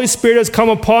when the Holy Spirit has come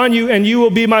upon you, and you will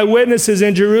be my witnesses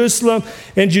in Jerusalem,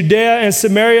 in Judea, and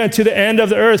Samaria, and to the end of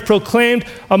the earth, proclaimed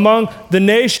among the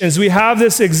nations. We have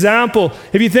this example.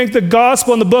 If you think the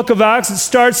gospel in the book of Acts, it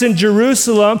starts in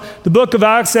Jerusalem. The book of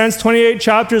Acts ends 28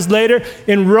 chapters later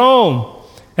in Rome.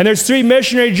 And there's 3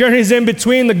 missionary journeys in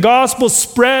between. The gospel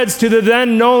spreads to the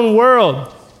then known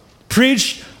world,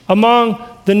 preached among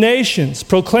the nations,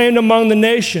 proclaimed among the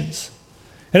nations.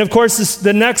 And of course,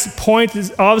 the next point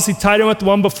is obviously tied in with the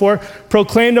one before,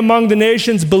 proclaimed among the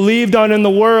nations, believed on in the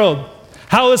world.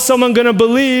 How is someone going to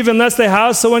believe unless they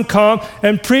have someone come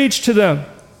and preach to them?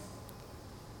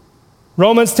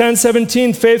 Romans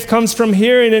 10:17, faith comes from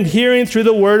hearing, and hearing through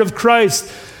the word of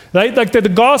Christ. Right? Like the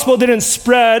gospel didn't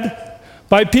spread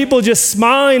by people just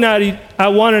smiling at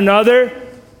one another.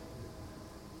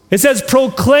 It says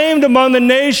proclaimed among the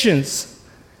nations.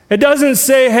 It doesn't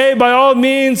say, hey, by all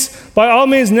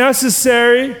means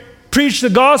necessary, preach the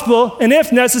gospel, and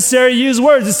if necessary, use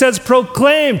words. It says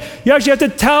proclaim. You actually have to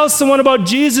tell someone about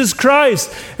Jesus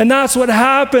Christ. And that's what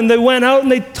happened. They went out and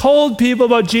they told people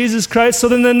about Jesus Christ. So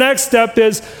then the next step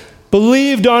is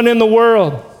believed on in the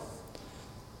world.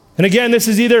 And again, this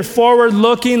is either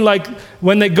forward-looking, like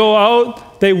when they go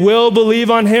out, they will believe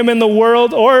on him in the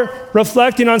world, or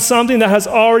reflecting on something that has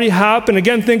already happened.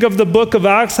 Again, think of the book of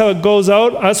Acts, how it goes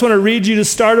out. I just want to read you the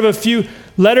start of a few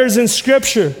letters in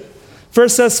Scripture. 1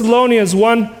 Thessalonians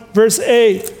 1, verse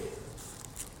 8.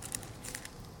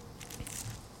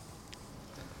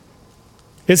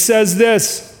 It says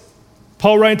this,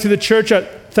 Paul writing to the church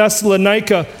at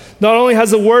Thessalonica, not only has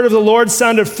the word of the Lord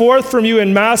sounded forth from you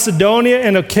in Macedonia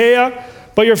and Achaia,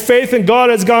 but your faith in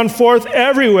God has gone forth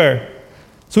everywhere.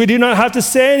 So we do not have to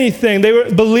say anything. They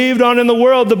were believed on in the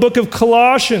world. The book of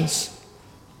Colossians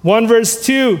 1 verse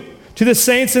 2. To the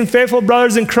saints and faithful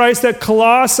brothers in Christ at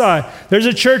Colossae. There's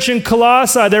a church in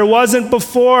Colossae. There wasn't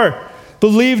before.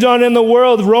 Believed on in the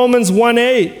world. Romans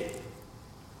 1:8.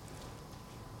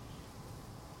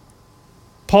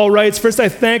 Paul writes, first I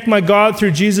thank my God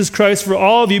through Jesus Christ for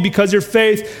all of you because your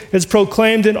faith is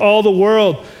proclaimed in all the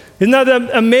world. Isn't that an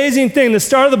amazing thing? The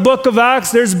start of the book of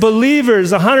Acts, there's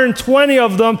believers, 120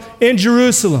 of them in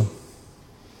Jerusalem.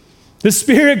 The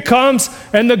Spirit comes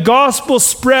and the gospel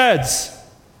spreads.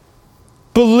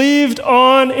 Believed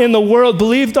on in the world.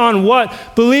 Believed on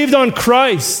what? Believed on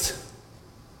Christ.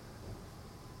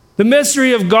 The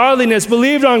mystery of godliness,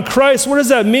 believed on Christ. What does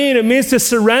that mean? It means to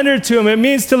surrender to him. It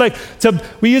means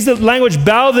we use the language,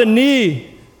 bow the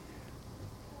knee.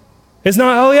 It's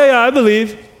not, oh yeah, I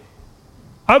believe.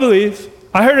 I believe.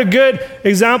 I heard a good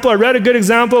example. I read a good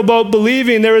example about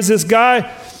believing. There was this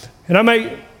guy, and I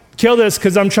might kill this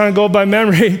because I'm trying to go by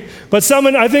memory, but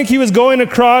I think he was going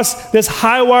across this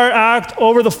high wire act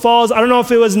over the falls. I don't know if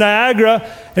it was Niagara.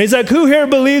 And he's like, who here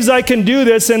believes I can do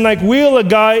this? And like wheel a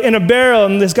guy in a barrel.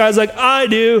 And this guy's like, I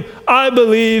do. I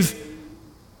believe.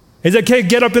 He's like, okay,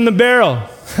 get up in the barrel.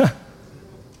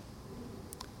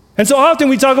 And so often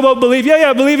we talk about belief. Yeah,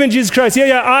 I believe in Jesus Christ.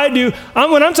 Yeah, I do.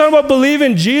 When I'm talking about believe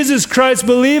in Jesus Christ,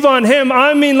 believe on him,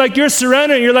 I mean like you're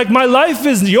surrendering. You're like, my life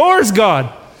is yours,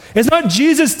 God. It's not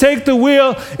Jesus take the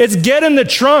wheel. It's get in the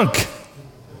trunk.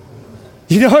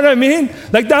 You know what I mean?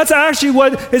 Like that's actually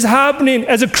what is happening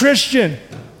as a Christian.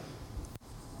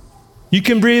 You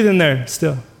can breathe in there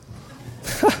still.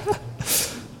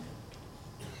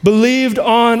 Believed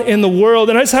on in the world.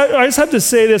 And I just have to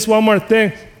say this one more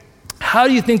thing. How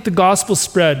do you think the gospel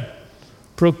spread?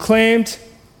 Proclaimed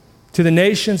to the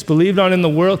nations, believed on in the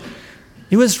world.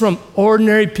 It was from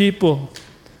ordinary people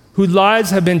whose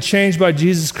lives have been changed by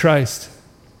Jesus Christ,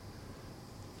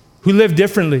 who lived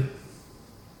differently,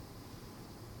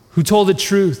 who told the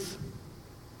truth,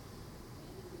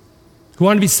 who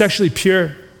wanted to be sexually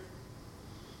pure,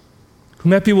 who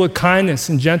met people with kindness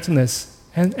and gentleness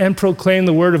and proclaimed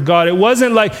the word of God. It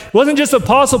wasn't just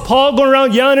Apostle Paul going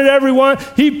around yelling at everyone.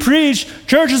 He preached,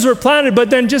 churches were planted, but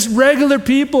then just regular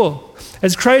people,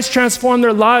 as Christ transformed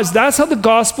their lives. That's how the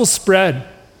gospel spread.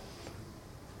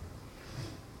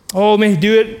 Oh, may he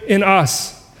do it in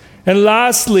us. And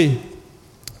lastly,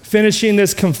 finishing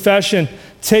this confession,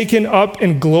 taken up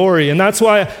in glory. And that's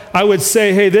why I would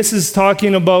say, hey, this is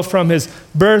talking about from his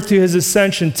birth to his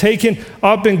ascension, taken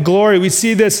up in glory. We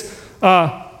see this,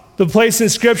 the place in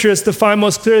Scripture is defined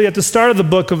most clearly at the start of the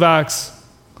book of Acts.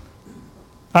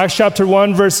 Acts chapter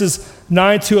 1, verses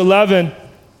 9 to 11.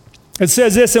 It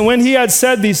says this, and when he had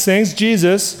said these things,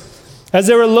 Jesus, as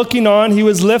they were looking on, he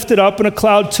was lifted up, and a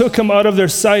cloud took him out of their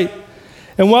sight.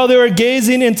 And while they were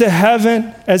gazing into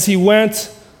heaven as he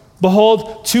went,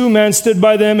 behold, two men stood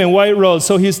by them in white robes.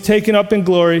 So he is taken up in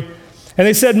glory. And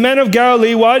they said, men of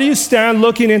Galilee, why do you stand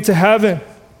looking into heaven?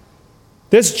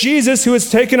 This Jesus who is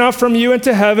taken up from you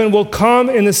into heaven will come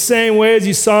in the same way as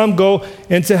you saw him go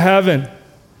into heaven.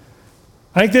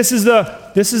 I think this is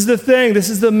the thing. This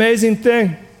is the amazing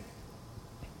thing.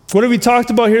 What have we talked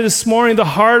about here this morning? The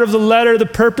heart of the letter, the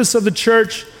purpose of the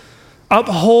church.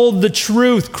 Uphold the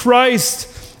truth.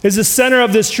 Christ is the center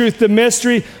of this truth, the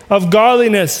mystery of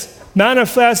godliness,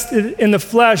 manifested in the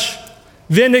flesh,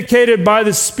 vindicated by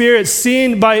the Spirit,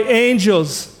 seen by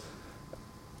angels,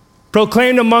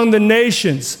 proclaimed among the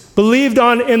nations, believed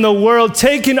on in the world,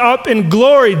 taken up in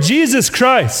glory, Jesus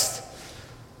Christ.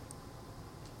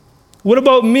 What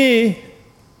about me?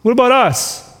 What about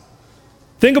us?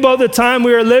 Think about the time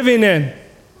we are living in.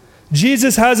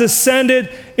 Jesus has ascended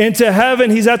into heaven.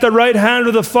 He's at the right hand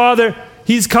of the Father.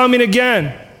 He's coming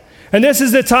again. And this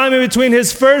is the time in between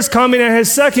his first coming and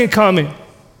his second coming.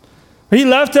 He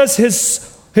left us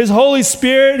his Holy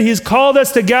Spirit. He's called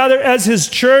us to gather as his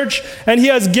church, and he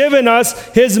has given us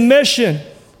his mission.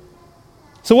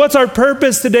 So what's our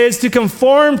purpose today is to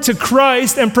conform to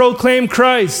Christ and proclaim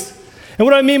Christ. And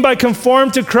what I mean by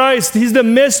conform to Christ, he's the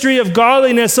mystery of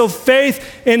godliness, so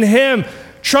faith in him,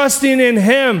 trusting in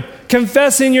him,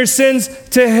 confessing your sins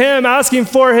to him, asking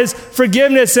for his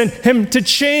forgiveness and him to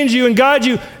change you and guide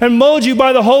you and mold you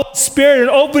by the Holy Spirit, and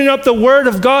opening up the Word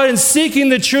of God and seeking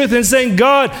the truth and saying,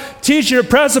 God, teach you to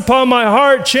press upon my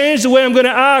heart, change the way I'm going to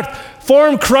act,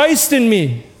 form Christ in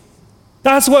me.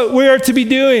 That's what we are to be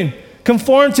doing.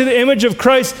 Conform to the image of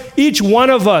Christ, each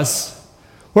one of us.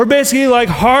 We're basically like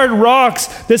hard rocks.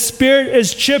 The Spirit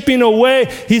is chipping away.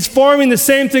 He's forming the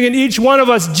same thing in each one of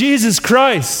us, Jesus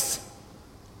Christ.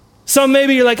 Some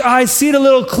maybe you're like, I see it a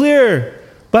little clearer.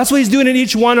 But that's what he's doing in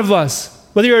each one of us,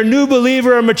 whether you're a new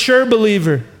believer or a mature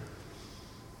believer.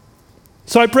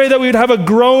 So I pray that we would have a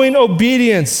growing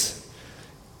obedience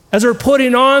as we're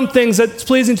putting on things that's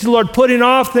pleasing to the Lord, putting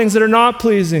off things that are not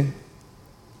pleasing.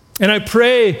 And I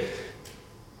pray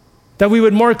that we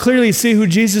would more clearly see who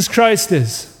Jesus Christ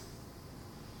is.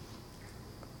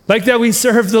 Like that we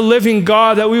serve the living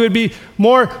God, that we would be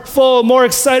more full, more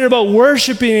excited about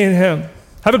worshiping in him,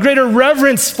 have a greater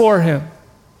reverence for him.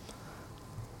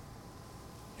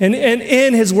 And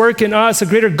in his work in us, a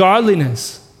greater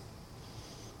godliness.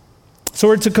 So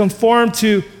we're to conform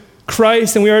to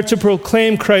Christ, and we are to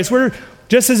proclaim Christ. We're,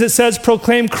 just as it says,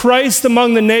 proclaim Christ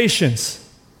among the nations.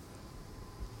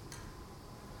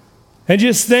 And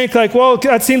just think like, well,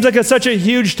 that seems like it's such a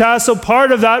huge task. So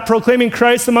part of that, proclaiming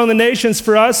Christ among the nations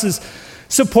for us, is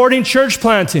supporting church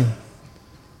planting.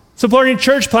 Supporting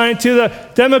church planting to the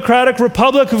Democratic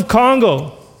Republic of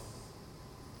Congo.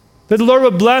 That the Lord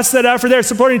would bless that effort there.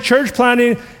 Supporting church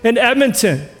planting in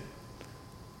Edmonton.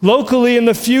 Locally in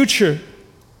the future.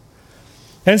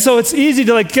 And so it's easy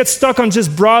to like get stuck on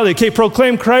just broadly. Okay,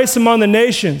 proclaim Christ among the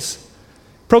nations.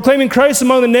 Proclaiming Christ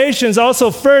among the nations also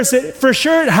first, for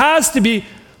sure it has to be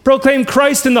proclaim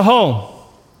Christ in the home.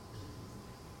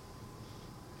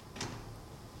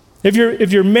 If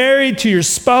you're married, to your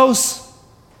spouse,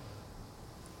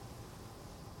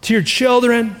 to your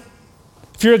children,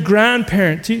 if you're a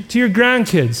grandparent, to your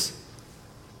grandkids.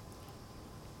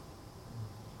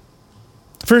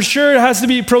 For sure it has to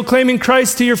be proclaiming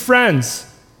Christ to your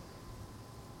friends.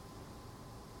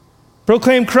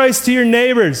 Proclaim Christ to your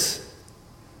neighbors.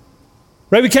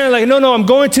 Right? We can't like, no, I'm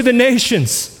going to the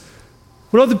nations.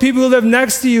 What about the people who live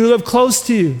next to you, who live close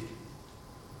to you?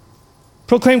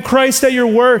 Proclaim Christ at your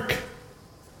work.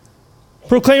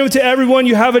 Proclaim it to everyone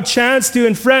you have a chance to.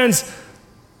 And friends,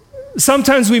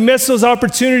 sometimes we miss those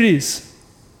opportunities.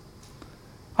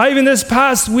 Even this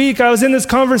past week, I was in this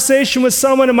conversation with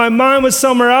someone and my mind was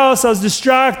somewhere else. I was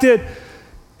distracted.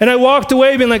 And I walked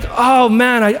away being like, oh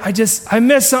man, I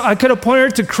missed something. I could have pointed her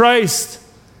to Christ.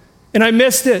 And I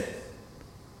missed it.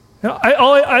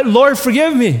 Lord,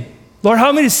 forgive me. Lord,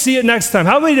 help me to see it next time.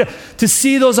 Help me to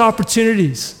see those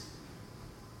opportunities.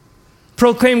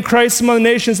 Proclaim Christ among the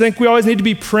nations. I think we always need to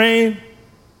be praying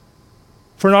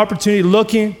for an opportunity,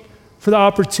 looking for the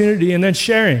opportunity, and then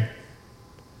sharing.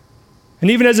 And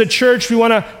even as a church, we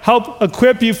want to help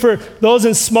equip you for those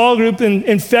in small group.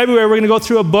 In February, we're going to go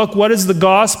through a book, What is the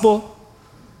Gospel?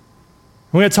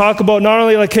 We're going to talk about not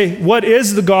only like, hey, what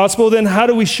is the gospel? Then how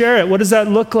do we share it? What does that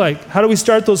look like? How do we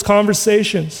start those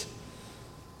conversations?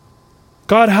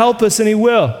 God help us, and he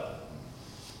will.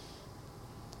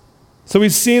 So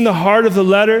we've seen the heart of the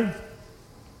letter.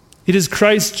 It is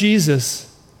Christ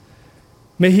Jesus.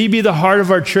 May he be the heart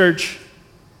of our church.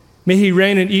 May he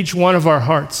reign in each one of our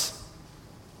hearts.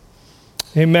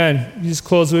 Amen. You just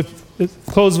close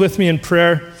with me in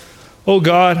prayer. Oh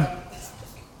God,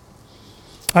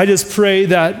 I just pray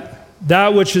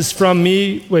that which is from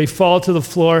me may fall to the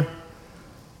floor.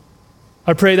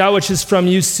 I pray that which is from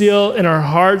you seal in our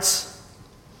hearts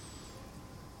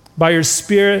by your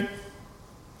Spirit.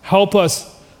 Help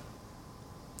us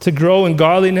to grow in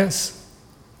godliness.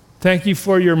 Thank you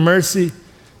for your mercy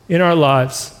in our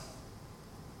lives.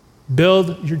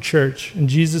 Build your church. In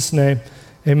Jesus' name,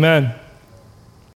 amen.